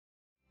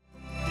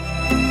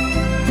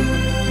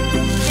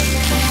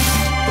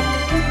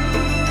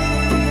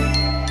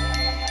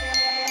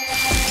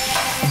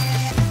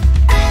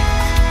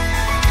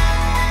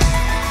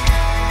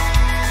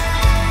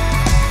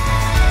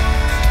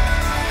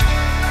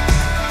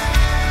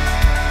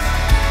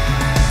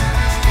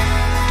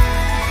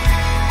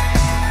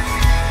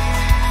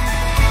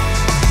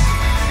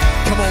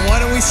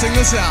sing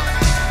this out.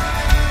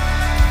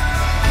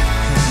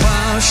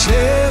 While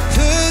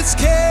shepherds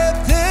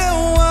kept their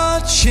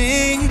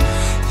watching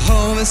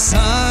over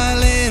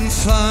silent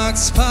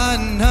flocks by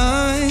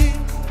night,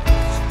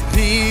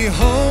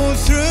 behold,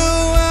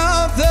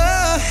 throughout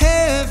the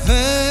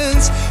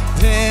heavens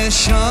there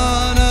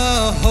shone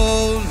a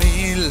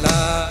holy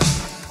light.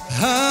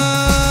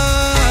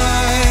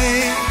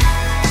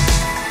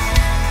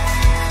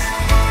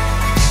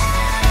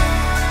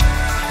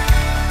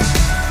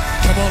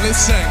 Come on, let's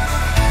sing.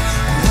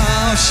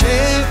 While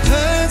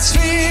shepherds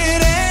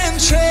feared and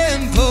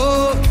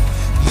trembled,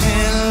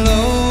 and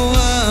low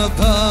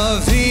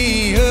above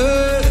the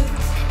earth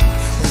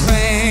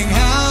rang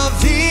out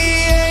the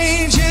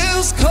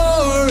angels'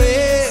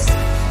 chorus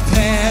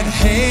that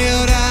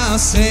hailed our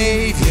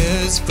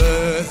Savior's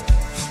birth.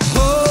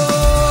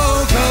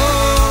 Oh,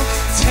 go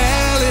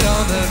tell it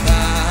on the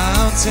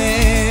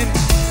mountain,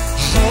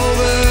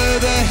 over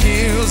the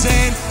hills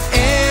and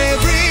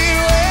everywhere.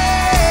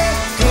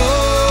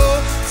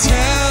 Go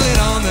tell it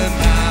on the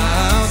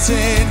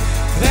mountain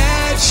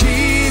that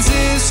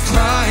Jesus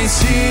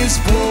Christ is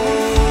born.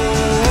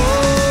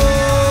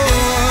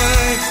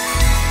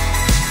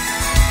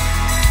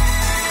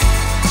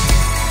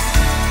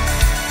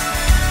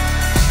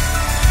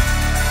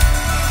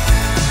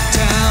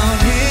 Down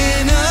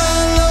in a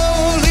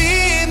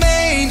lowly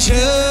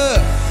manger,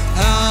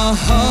 our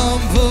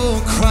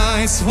humble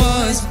Christ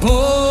was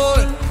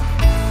born,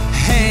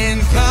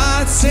 and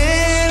God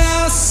sent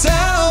our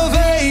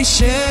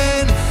salvation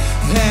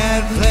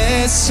that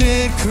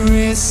blessed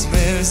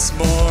Christmas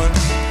morn.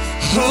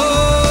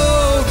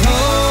 Oh, go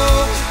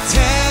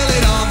tell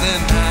it on the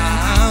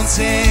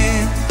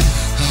mountain,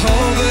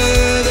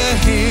 over the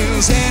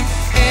hills and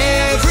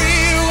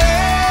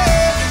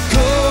everywhere.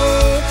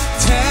 Go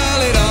tell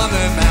it on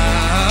the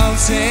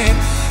mountain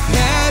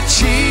that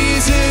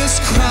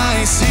Jesus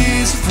Christ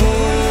is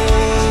born.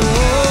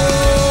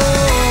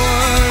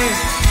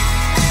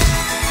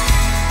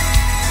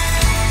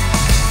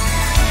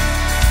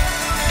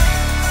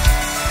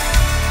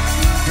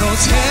 Go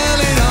tell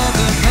it on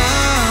the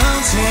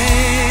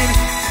mountain.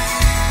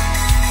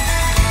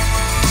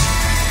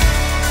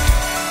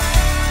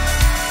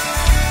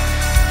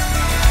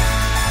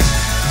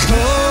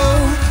 Go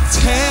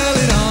tell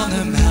it on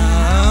the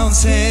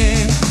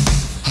mountain,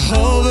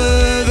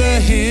 over the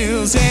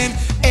hills and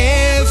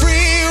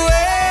everywhere.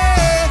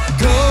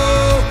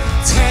 Go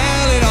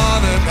tell it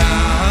on the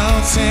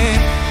mountain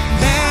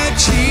that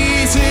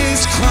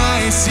Jesus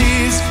Christ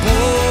is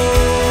born.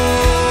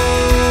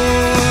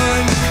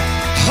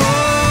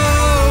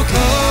 Oh,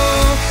 go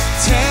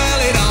tell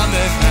it on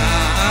the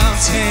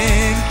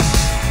mountain,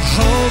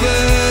 over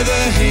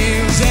the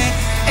hills and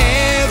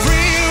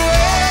everywhere.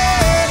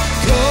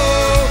 Go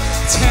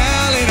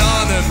tell it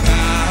on the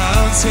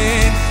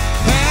mountain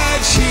that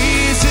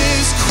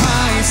Jesus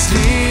Christ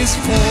is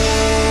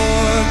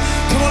born.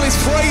 Come on, let's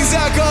praise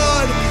our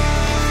God.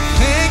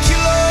 Thank you,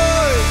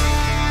 Lord.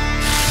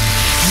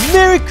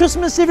 Merry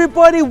Christmas,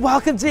 everybody.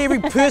 Welcome to every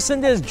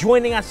person that is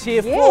joining us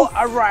here for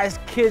Arise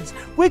Kids.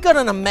 We've got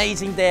an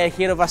amazing day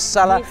ahead of us,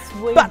 Salah. Yes,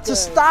 we but do. to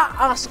start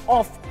us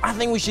off, I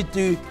think we should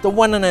do the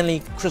one and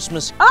only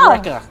Christmas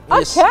cracker.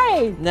 Yes.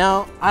 Okay.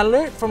 Now, I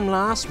learned from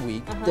last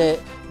week that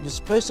you're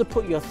supposed to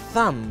put your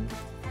thumb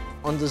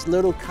on this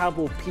little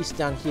cardboard piece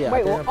down here.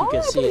 Wait, I don't know if you I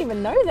can see didn't it.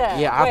 even know that.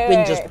 Yeah, I've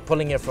been just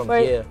pulling it from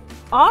here.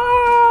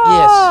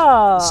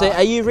 Oh. Yes. So,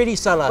 are you ready,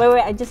 Salah?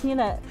 Wait, I just need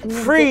to.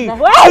 3, 2,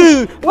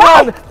 1.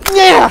 Wait.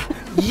 Yeah.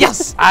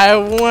 Yes, I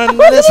won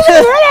I this. wasn't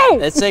even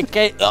ready. It's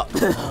okay.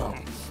 Oh,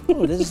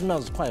 this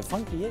smells quite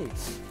funky, eh?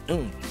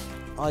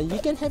 Oh, you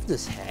can have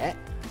this hat.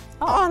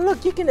 Oh,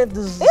 look, you can have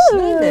this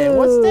snowman.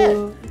 What's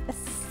that? A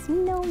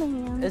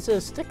snowman. It's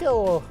a sticker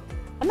or?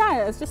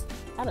 No, it's just,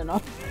 I don't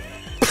know.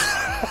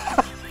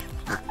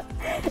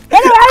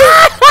 Anyway,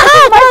 this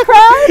is my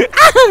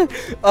crown.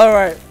 All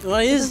right. Well,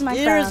 here's my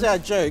our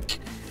crown. joke.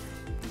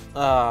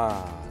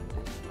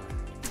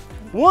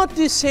 What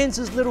do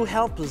Santa's little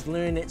helpers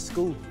learn at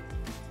school?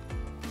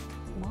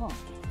 What?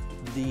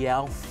 The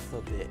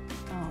alphabet.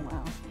 Oh,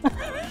 wow.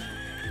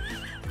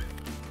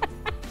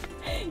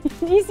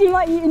 You seem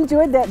like you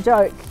enjoyed that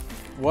joke.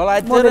 Well,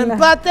 I More than didn't,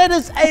 that. but that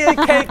is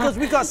A-okay because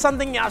we got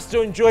something else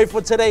to enjoy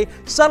for today.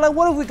 Salah,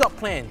 what have we got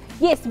planned?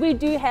 Yes, we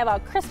do have our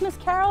Christmas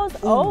carols.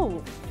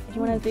 Oh, do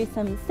you want to do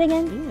some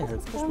singing? Yeah,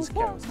 Christmas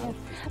carols.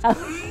 Yeah.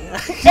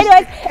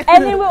 Anyways,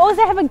 and then we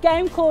also have a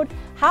game called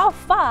How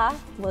Far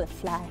Will It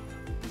Fly?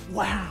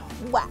 Wow.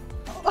 Wow.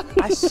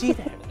 I see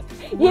that.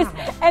 Yes,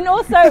 Wow. and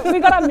also we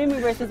got our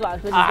memory verse as well.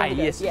 Which is really good.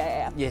 Yes.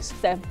 Yeah. Yes.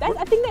 So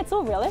I think that's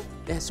all really.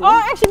 That's Oh, all.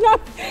 actually no,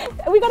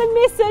 we got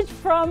a message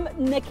from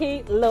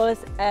Nikki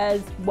Lewis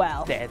as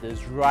well. That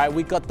is right.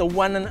 We got the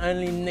one and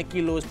only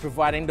Nikki Lewis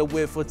providing the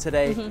word for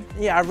today.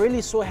 Yeah, I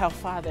really saw how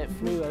far that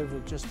flew over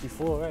just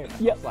before, right? I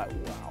Yep. was like,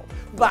 wow.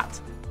 But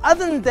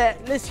other than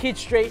that, let's head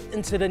straight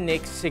into the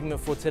next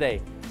segment for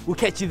today. We'll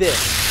catch you there.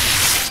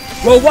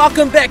 Well,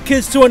 welcome back,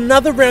 kids, to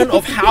another round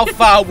of How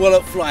Far Will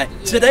It Fly?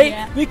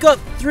 Today, we got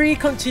 3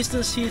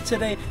 contestants here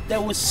today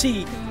that will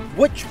see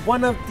which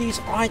one of these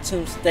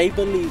items they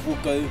believe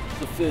will go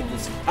the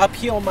furthest. Up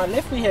here on my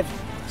left we have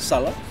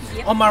Salah.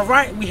 Yep. On my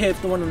right we have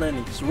the one and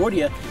only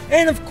Sorodia.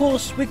 And of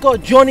course we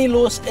got Johnny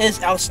Lewis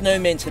as our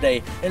snowman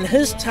today. And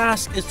his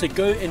task is to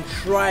go and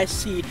try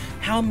see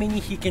how many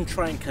he can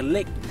try and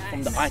collect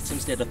from the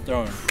items that are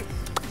thrown.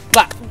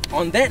 But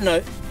on that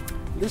note,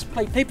 let's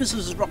play paper,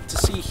 scissors, rock to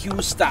see who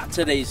will start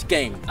today's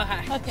game.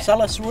 Okay.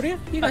 Salah, Sorodia,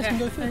 you guys can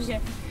go first.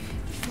 Okay.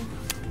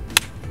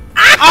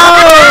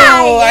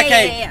 Oh, Yeah,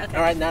 okay. yeah, okay.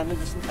 All right, now this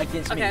is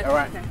against me. Okay, All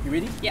right, okay. you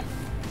ready? Yeah.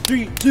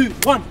 3, 2,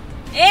 1.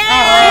 Yeah.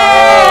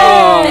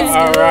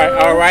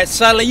 All right,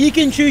 Salah, you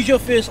can choose your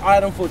first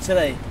item for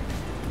today.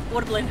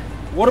 Water balloon.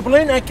 Water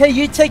balloon? Okay,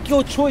 you take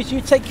your choice.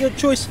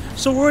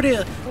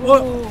 Sorodia,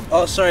 what?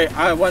 Oh, sorry,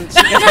 I won.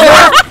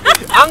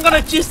 I'm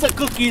gonna choose the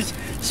cookies.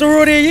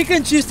 Sorodia, you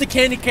can choose the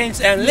candy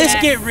canes, and let's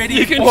get ready.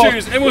 You can for-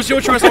 choose. It was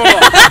your choice all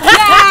along.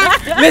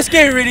 Let's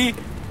get ready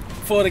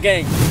for the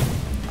game.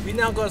 We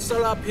now got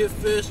Salah up here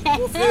first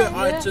with her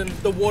item,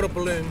 the water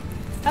balloon.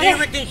 Do you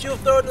reckon she'll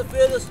throw it the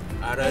furthest?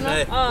 I don't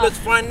know. Let's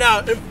find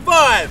out in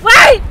 5,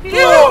 Wait!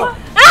 4,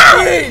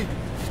 3,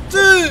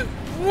 2,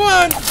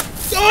 1.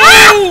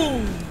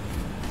 Oh!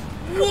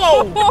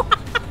 Whoa!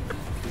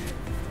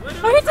 Where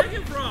did we take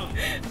it from?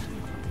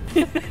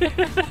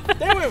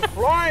 They went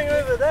flying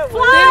over that way.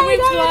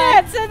 Flying over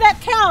that, so that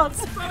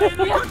counts.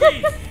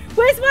 Cookies.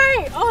 Where's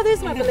my? Oh,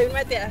 there's my balloon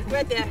right there.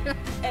 Right there.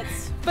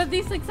 It's. But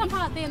there's like some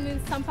part there and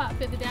there's some part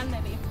further down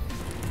maybe.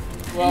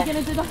 Well, You're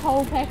gonna do the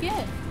whole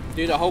packet?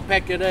 do the whole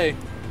packet, eh?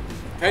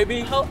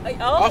 Kobe, Oh.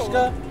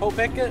 Oscar, whole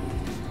packet.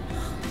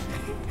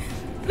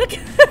 Look.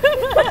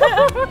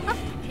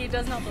 He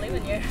does not believe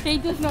in you. He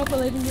does not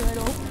believe in you at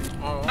all.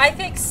 I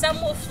think some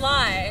will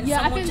fly and Yeah,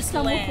 some I will think just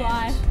some land. will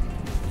fly.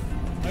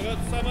 I got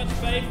so much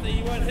faith that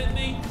you won't hit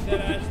me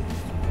that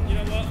you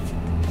know what?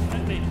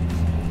 Hit me.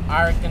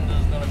 I reckon this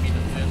is gonna be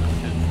the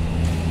furthest hit.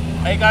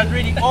 Are you guys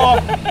ready? Oh!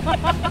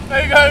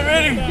 Are you guys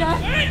ready? Yeah.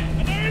 Hey, I'm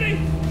not ready.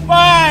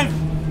 5,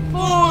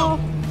 4,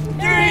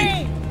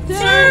 3, 2,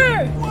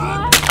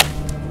 1.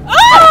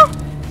 Oh!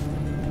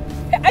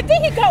 I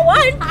think he got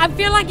one. I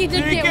feel like you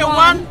did Did you get get one.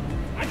 one?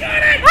 I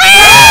got it. Oh!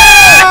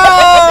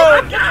 I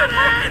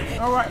got it.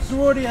 All right,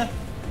 Sorodia.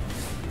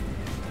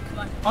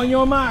 On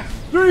your mark.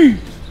 3,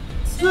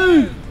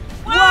 2, 1,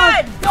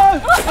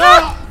 go!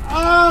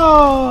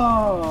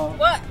 Oh!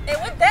 What? It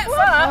went that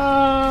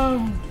far.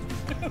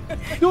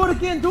 Do it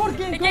again. Go,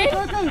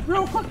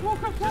 real quick.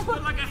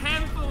 Put like a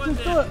handful in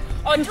Just do there. it.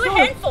 Oh, Just do a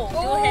handful. Do a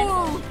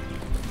handful.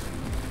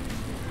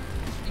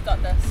 You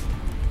got this.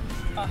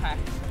 Okay.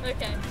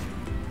 Okay.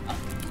 Oh,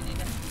 you need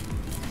this.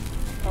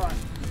 All right,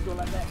 just go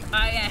like that.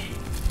 Okay.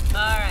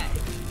 Alright.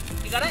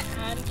 You got it?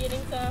 I'm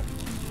getting some.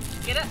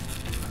 Get it?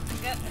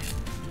 Get it.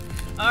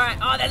 Alright.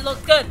 Oh, that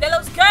looks good. That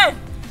looks good.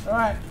 All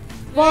right,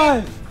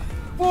 5,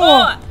 4,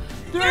 4,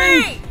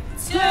 3,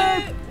 2,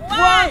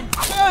 1.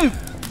 go!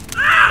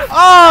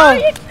 Oh!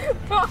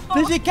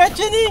 Did you catch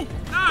any?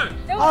 No.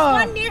 There was Oh.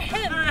 one near It's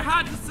him. very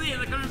hard to see.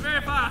 They're coming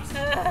very fast.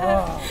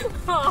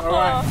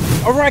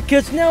 Alright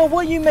kids, now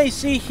what you may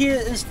see here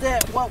is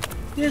that, well,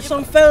 there's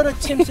some failed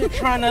attempts at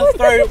trying to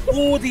throw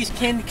all these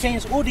candy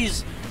canes, all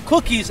these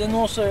cookies, and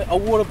also a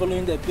water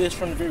balloon that burst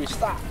from the very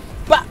start.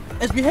 But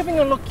as we're having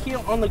a look here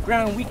on the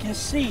ground, we can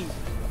see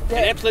An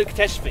absolute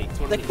catastrophe. That's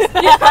what it is.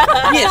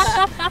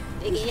 yes,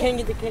 you can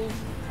get the candy.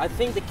 I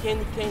think the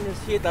candy cane is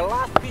here. The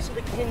last piece of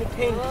the candy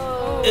cane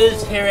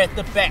is here at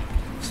the back.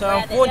 So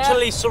Right there.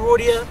 unfortunately,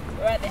 Sorodia,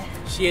 Right there.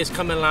 she has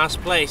come in last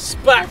place.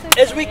 But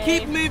That's as we okay.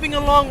 keep moving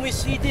along, we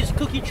see there's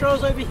cookie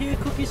trails over here,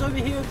 cookies over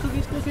here,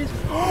 cookies.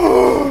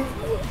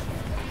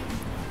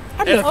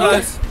 That's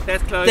close.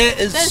 That's close. That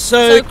is That's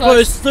so so close.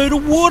 close. So the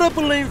water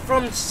balloon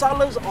from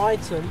Salah's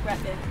item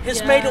Right there. has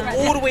Yeah. made it Right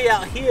all the way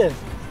out here.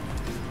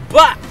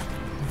 But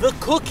the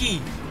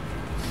cookie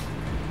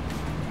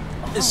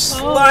is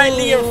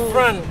slightly in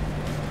front.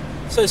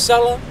 So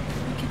Salah,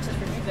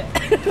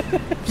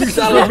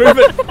 Salah,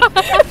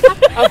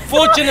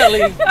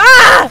 unfortunately,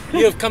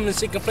 you have come in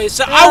second place.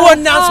 So I will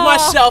announce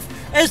myself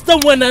as the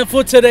winner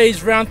for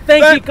today's round.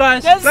 Thank you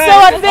guys. That's so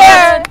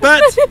unfair.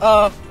 But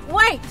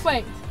Wait.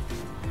 Wait.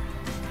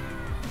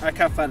 I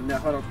can't find it now.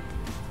 Hold on.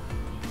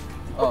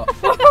 Oh.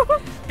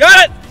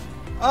 Got it.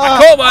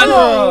 I caught one. You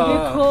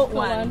caught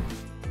one.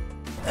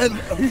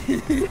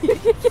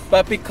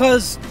 But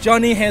because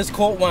Johnny has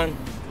caught one,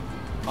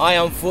 I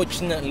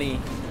unfortunately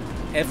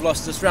have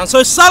lost this round.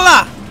 So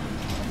Salah,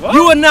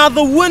 you are now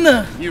the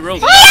winner. You rule.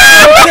 of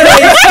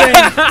today's game.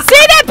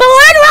 See that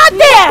balloon right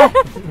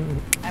there?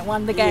 I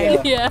won the game.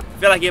 Yeah. I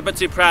feel like you're a bit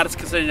too proud. It's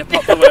considering you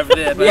popped over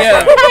there. But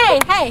Yeah.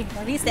 Hey.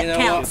 At least that You know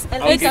counts. what?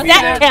 At I'll least give you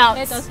that that. That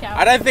counts. does count.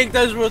 I don't think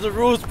those were the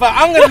rules, but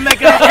I'm going to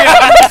make it up here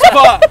on the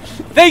spot.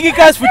 Thank you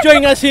guys for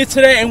joining us here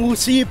today, and we'll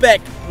see you back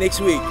next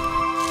week.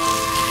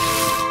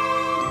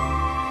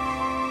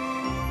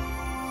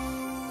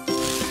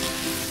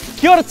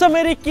 Kia ora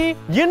tamariki.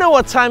 You know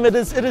what time it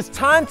is. It is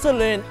time to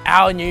learn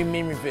our new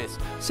memory verse.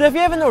 So if you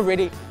haven't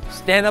already,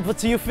 stand up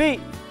to your feet,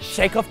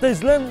 shake off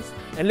those limbs,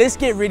 and let's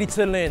get ready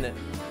to learn it.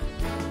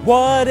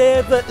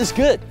 Whatever is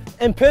good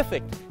and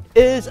perfect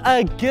is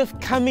a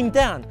gift coming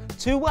down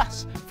to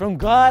us from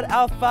God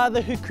our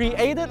Father, who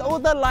created all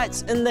the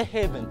lights in the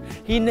heaven.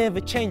 He never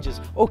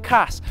changes or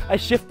casts a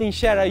shifting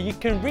shadow. You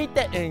can read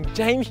that in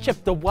James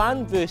chapter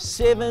 1 verse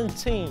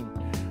 17.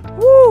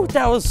 Woo,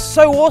 that was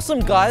so awesome,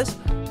 guys.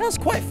 That was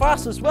quite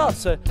fast as well.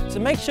 So to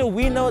make sure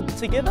we know it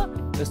together,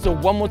 let's do it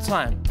one more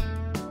time.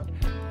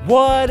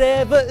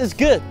 Whatever is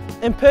good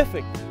and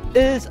perfect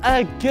is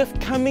a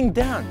gift coming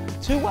down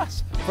to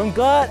us from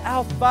God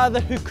our Father,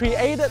 who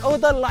created all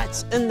the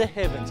lights in the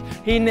heavens.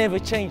 He never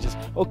changes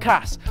or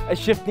casts a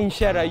shifting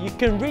shadow. You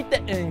can read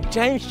that in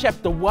James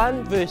chapter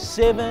 1 verse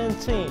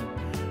 17.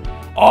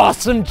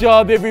 Awesome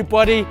job,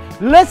 everybody.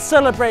 Let's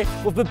celebrate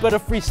with a bit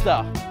of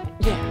freestyle.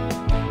 Yeah.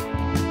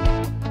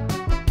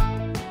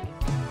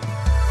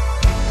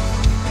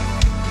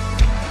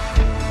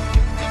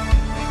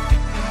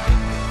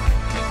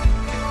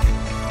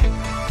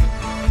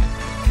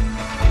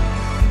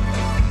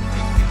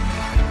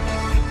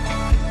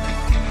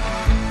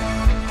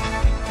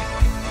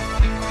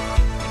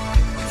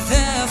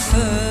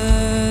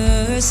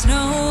 First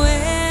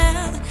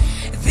Noel,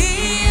 the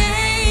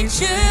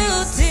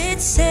angels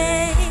did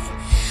say,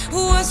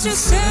 was to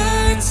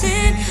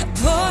certain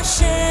poor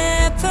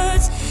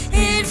shepherds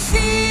in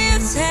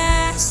fields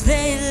as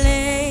they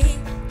lay,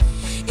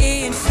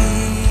 in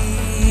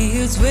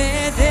fields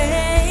where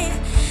they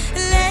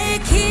lay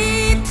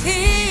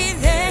keeping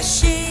their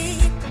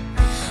sheep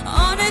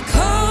on a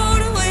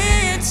cold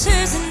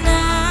winter's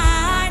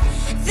night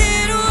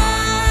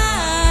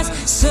that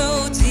was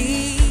so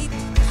deep.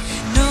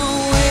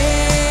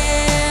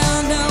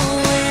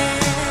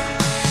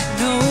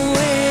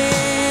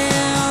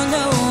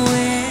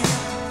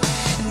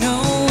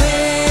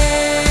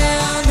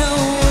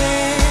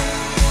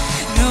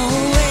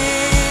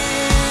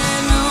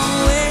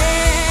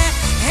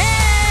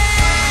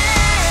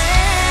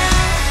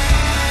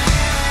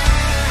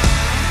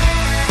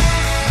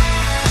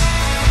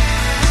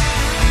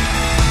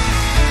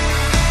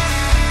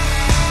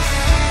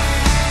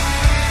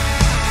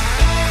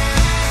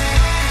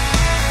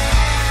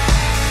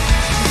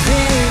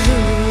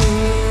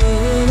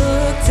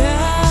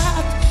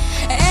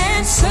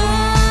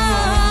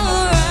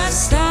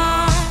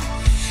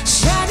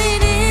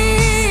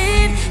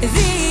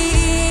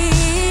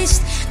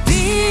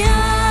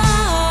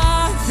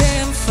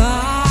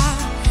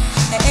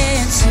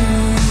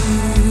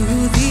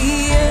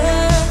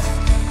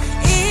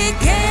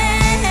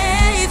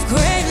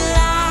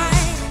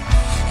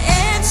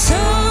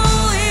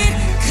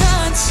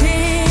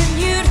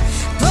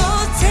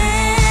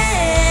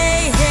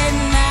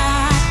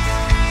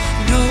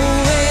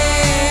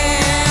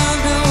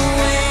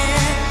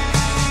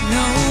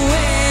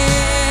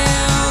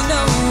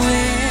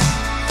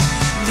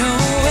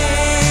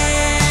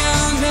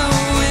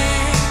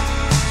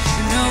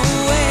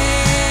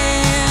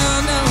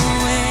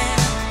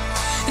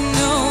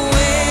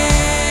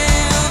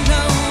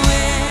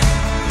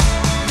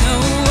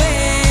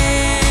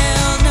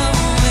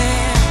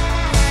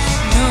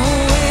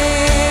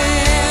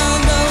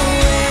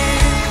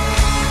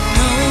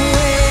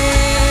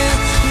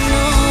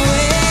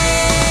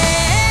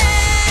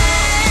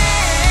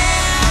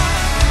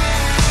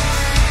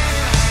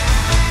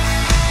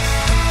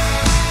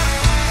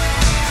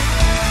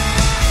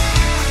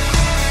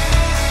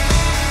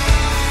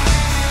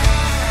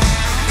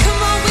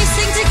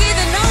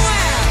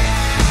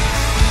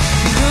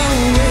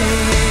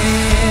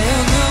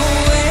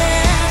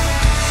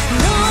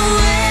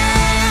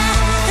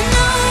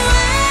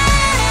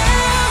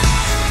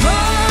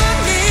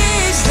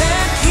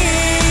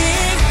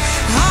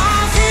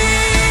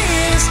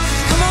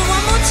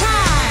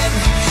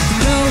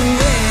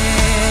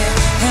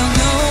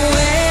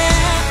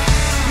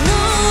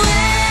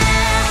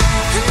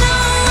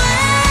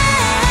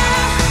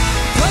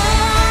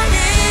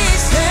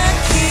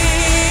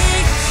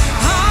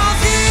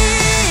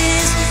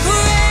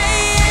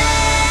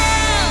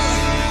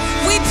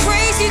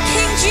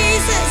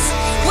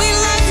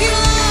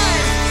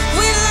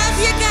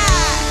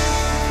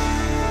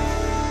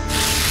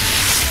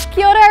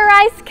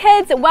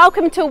 Kids,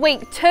 welcome to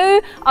week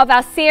 2 of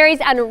our series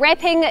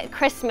Unwrapping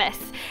Christmas,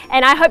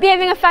 and I hope you're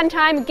having a fun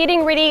time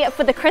getting ready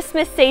for the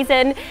Christmas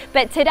season.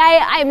 But today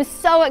I am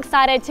so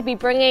excited to be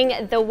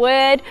bringing the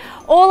word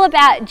all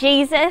about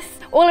Jesus,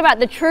 all about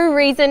the true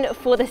reason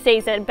for the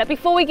season. But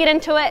before we get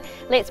into it,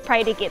 let's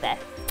pray together.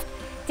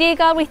 Dear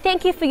God, we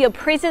thank you for your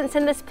presence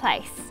in this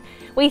place.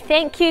 We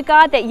thank you,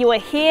 God, that you are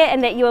here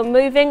and that you are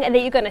moving and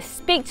that you're going to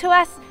speak to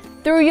us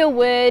through your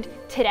word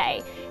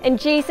today. In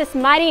Jesus'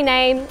 mighty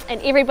name,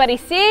 and everybody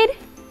said,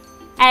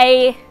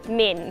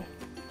 Amen.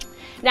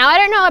 Now, I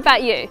don't know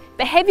about you,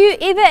 but have you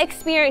ever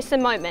experienced a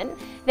moment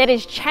that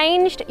has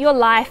changed your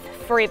life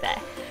forever?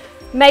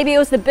 Maybe it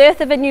was the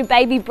birth of a new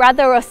baby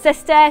brother or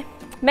sister,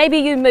 maybe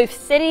you moved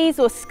cities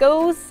or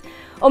schools,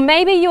 or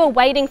maybe you were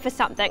waiting for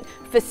something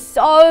for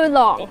so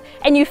long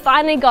and you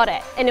finally got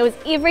it, and it was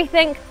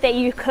everything that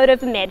you could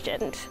have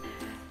imagined.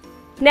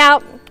 Now,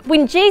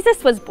 when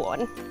Jesus was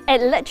born, it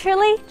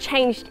literally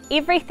changed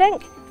everything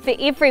for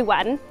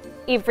everyone,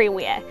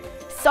 everywhere.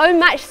 So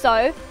much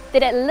so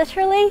that it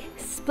literally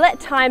split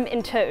time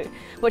in two,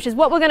 which is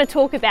what we're going to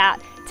talk about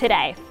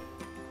today.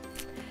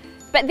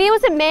 But there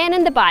was a man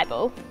in the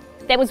Bible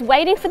that was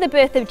waiting for the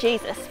birth of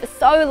Jesus for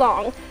so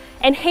long,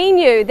 and he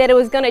knew that it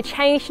was going to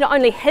change not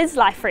only his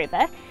life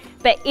forever,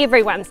 but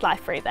everyone's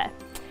life forever.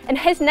 And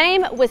his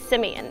name was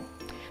Simeon.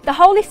 The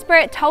Holy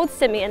Spirit told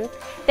Simeon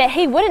that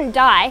he wouldn't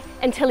die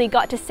until he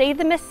got to see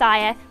the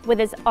Messiah with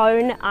his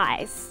own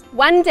eyes.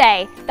 One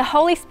day, the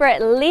Holy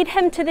Spirit led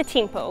him to the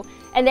temple,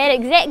 and that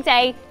exact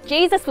day,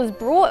 Jesus was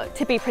brought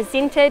to be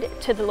presented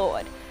to the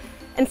Lord.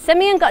 And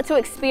Simeon got to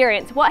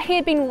experience what he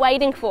had been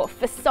waiting for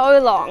so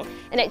long,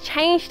 and it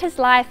changed his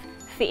life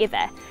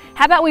forever.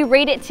 How about we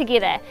read it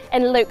together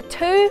in Luke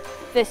 2,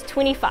 verse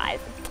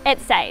 25. It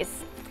says,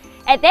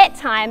 "At that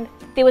time,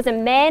 there was a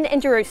man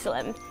in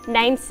Jerusalem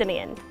named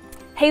Simeon.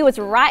 He was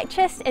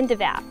righteous and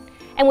devout,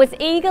 and was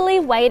eagerly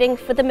waiting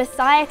for the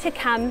Messiah to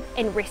come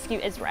and rescue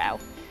Israel.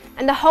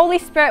 And the Holy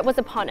Spirit was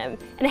upon him,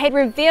 and had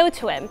revealed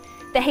to him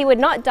that he would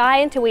not die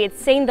until he had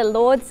seen the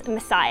Lord's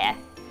Messiah.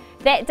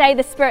 That day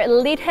the Spirit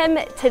led him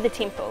to the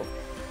temple.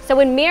 So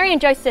when Mary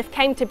and Joseph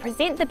came to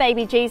present the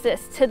baby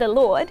Jesus to the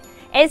Lord,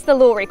 as the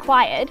law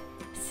required,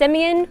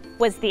 Simeon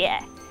was there.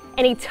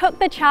 And he took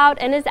the child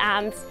in his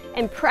arms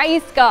and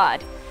praised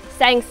God,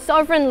 saying,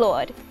 'Sovereign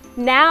Lord,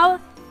 now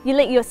you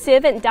let your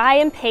servant die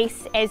in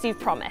peace as you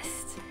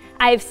promised.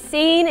 I have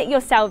seen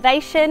your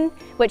salvation,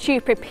 which you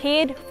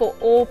prepared for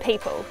all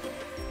people.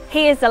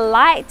 He is a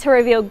light to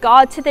reveal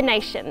God to the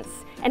nations,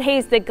 and he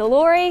is the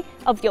glory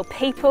of your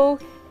people,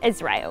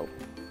 Israel.'"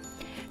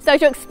 So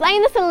to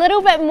explain this a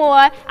little bit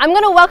more, I'm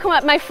going to welcome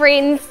up my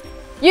friends.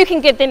 You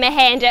can give them a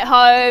hand at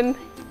home.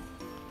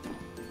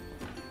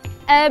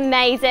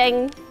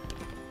 Amazing.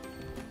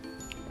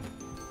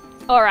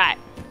 All right.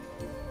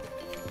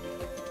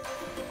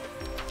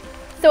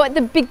 So at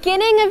the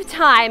beginning of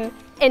time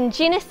in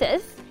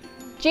Genesis,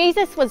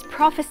 Jesus was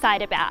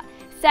prophesied about,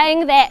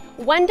 saying that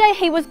one day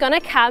he was going to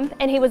come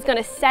and he was going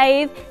to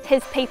save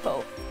his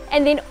people.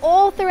 And then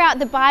all throughout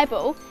the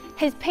Bible,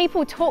 his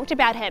people talked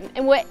about him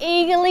and were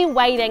eagerly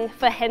waiting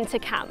for him to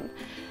come.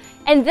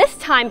 And this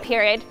time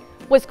period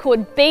was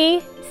called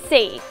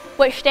BC,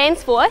 which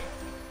stands for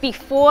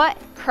before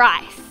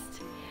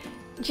Christ.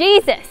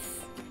 Jesus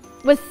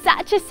was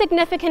such a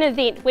significant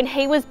event when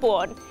he was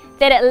born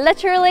that it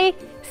literally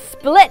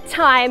split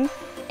time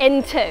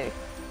in two.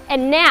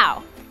 And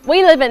now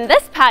we live in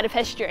this part of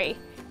history,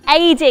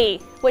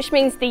 AD, which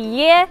means the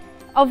year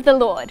of the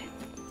Lord.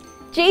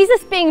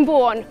 Jesus being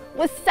born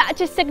was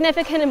such a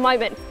significant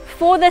moment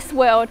for this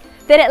world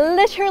that it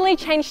literally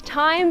changed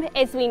time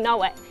as we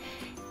know it.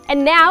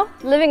 And now,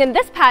 living in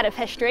this part of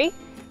history,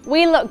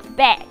 we look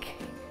back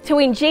to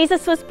when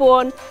Jesus was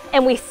born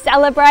and we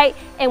celebrate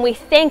and we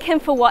thank him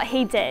for what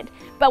he did.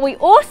 But we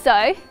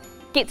also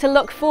get to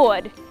look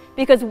forward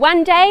because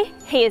one day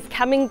he is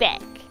coming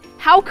back.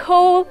 How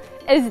cool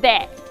is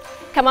that?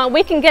 Come on,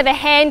 we can give a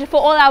hand for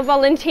all our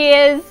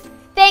volunteers.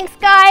 Thanks,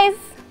 guys.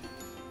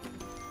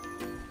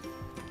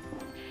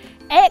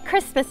 At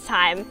Christmas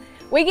time,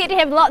 we get to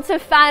have lots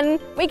of fun.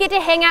 We get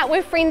to hang out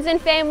with friends and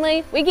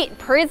family. We get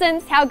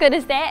presents. How good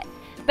is that?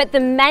 But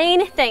the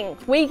main thing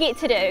we get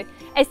to do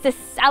is to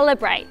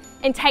celebrate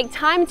and take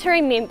time to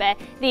remember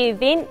the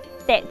event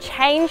that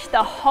changed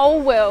the whole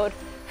world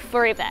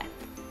forever.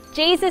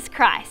 Jesus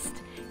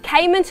Christ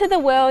came into the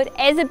world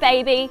as a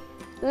baby,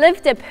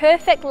 lived a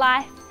perfect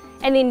life,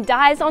 and then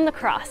dies on the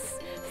cross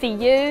for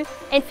you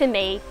and for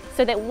me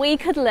so that we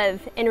could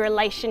live in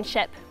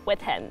relationship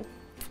with him.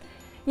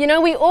 You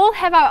know, we all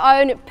have our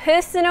own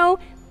personal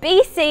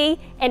BC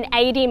and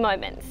AD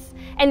moments,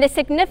 and the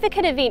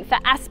significant event for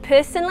us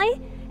personally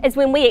is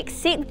when we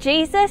accept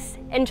Jesus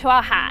into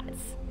our hearts.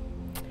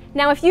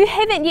 Now, if you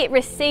haven't yet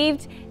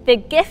received the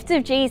gift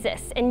of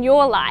Jesus in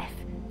your life,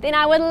 then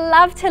I would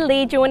love to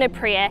lead you in a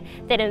prayer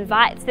that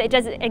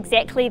does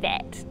exactly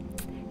that.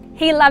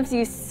 He loves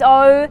you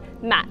so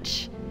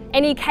much,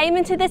 and he came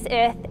into this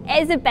earth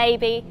as a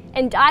baby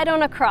and died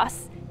on a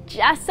cross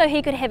just so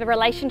he could have a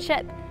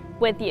relationship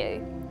with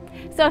you.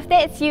 So if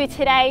that's you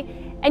today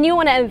and you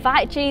want to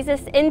invite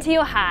Jesus into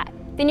your heart,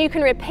 then you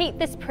can repeat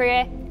this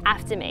prayer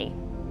after me.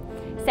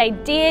 Say,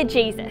 "Dear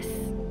Jesus,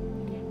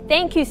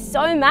 thank you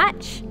so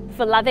much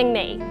for loving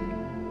me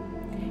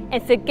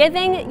and for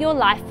giving your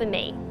life for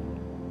me.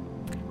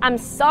 I'm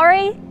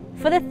sorry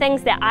for the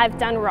things that I've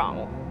done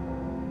wrong.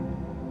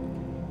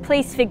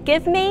 Please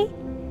forgive me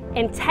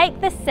and take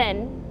the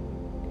sin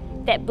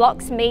that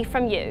blocks me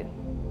from you.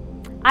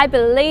 I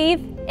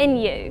believe in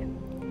you.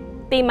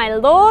 Be my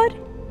Lord,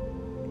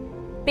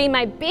 be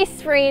my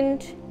best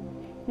friend,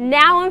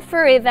 now and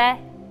forever.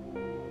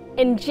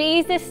 In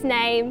Jesus'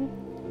 name,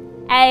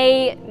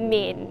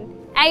 amen."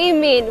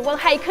 Amen. Well,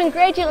 hey,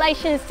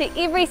 congratulations to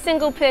every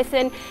single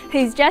person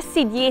who's just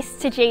said yes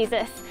to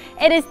Jesus.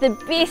 It is the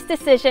best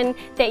decision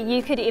that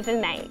you could ever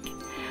make.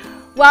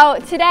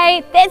 Well,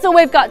 today, that's all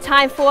we've got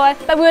time for,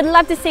 but we would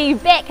love to see you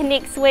back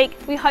next week.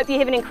 We hope you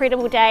have an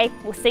incredible day.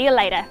 We'll see you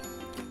later.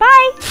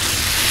 Bye.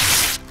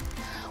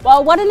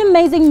 Well, what an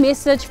amazing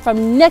message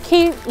from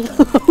Nikki.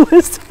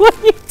 Lewis. What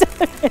are you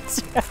doing,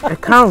 Israel? I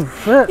can't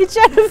fit. You're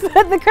trying to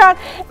fit the crowd.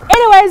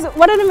 Anyways,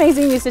 what an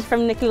amazing message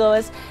from Nikki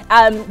Lewis.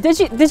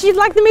 Did you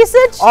like the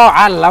message? Oh,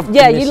 I love the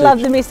message. Yeah, you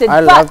love the message. I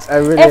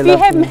really if you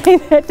loved have it.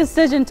 made that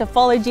decision to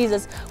follow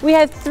Jesus, we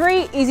have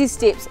 3 easy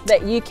steps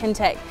that you can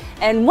take.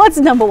 And what's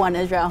number 1,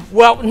 Israel?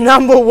 Well,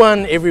 number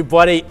 1,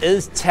 everybody,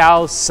 is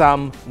tell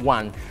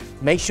someone.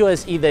 Make sure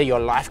it's either your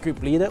life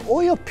group leader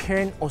or your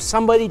parent or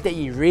somebody that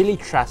you really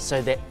trust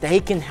so that they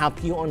can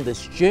help you on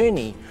this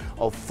journey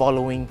of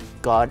following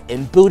God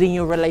and building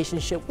your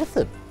relationship with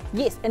Him.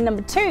 Yes, and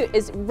number 2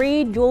 is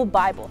read your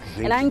Bible.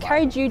 And I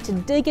encourage you to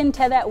dig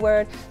into that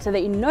word so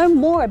that you know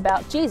more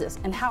about Jesus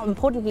and how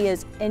important He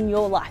is in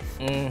your life.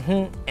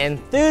 And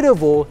third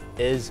of all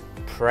is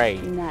pray.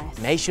 Nice.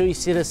 Make sure you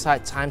set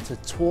aside time to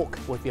talk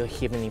with your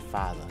Heavenly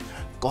Father.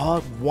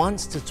 God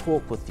wants to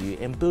talk with you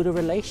and build a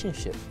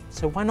relationship.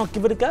 So why not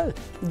give it a go?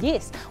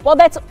 Yes. Well,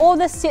 that's all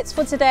the sets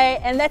for today,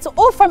 and that's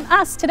all from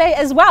us today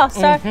as well.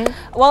 So,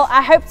 well,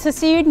 I hope to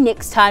see you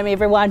next time,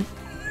 everyone.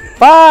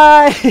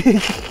 Bye!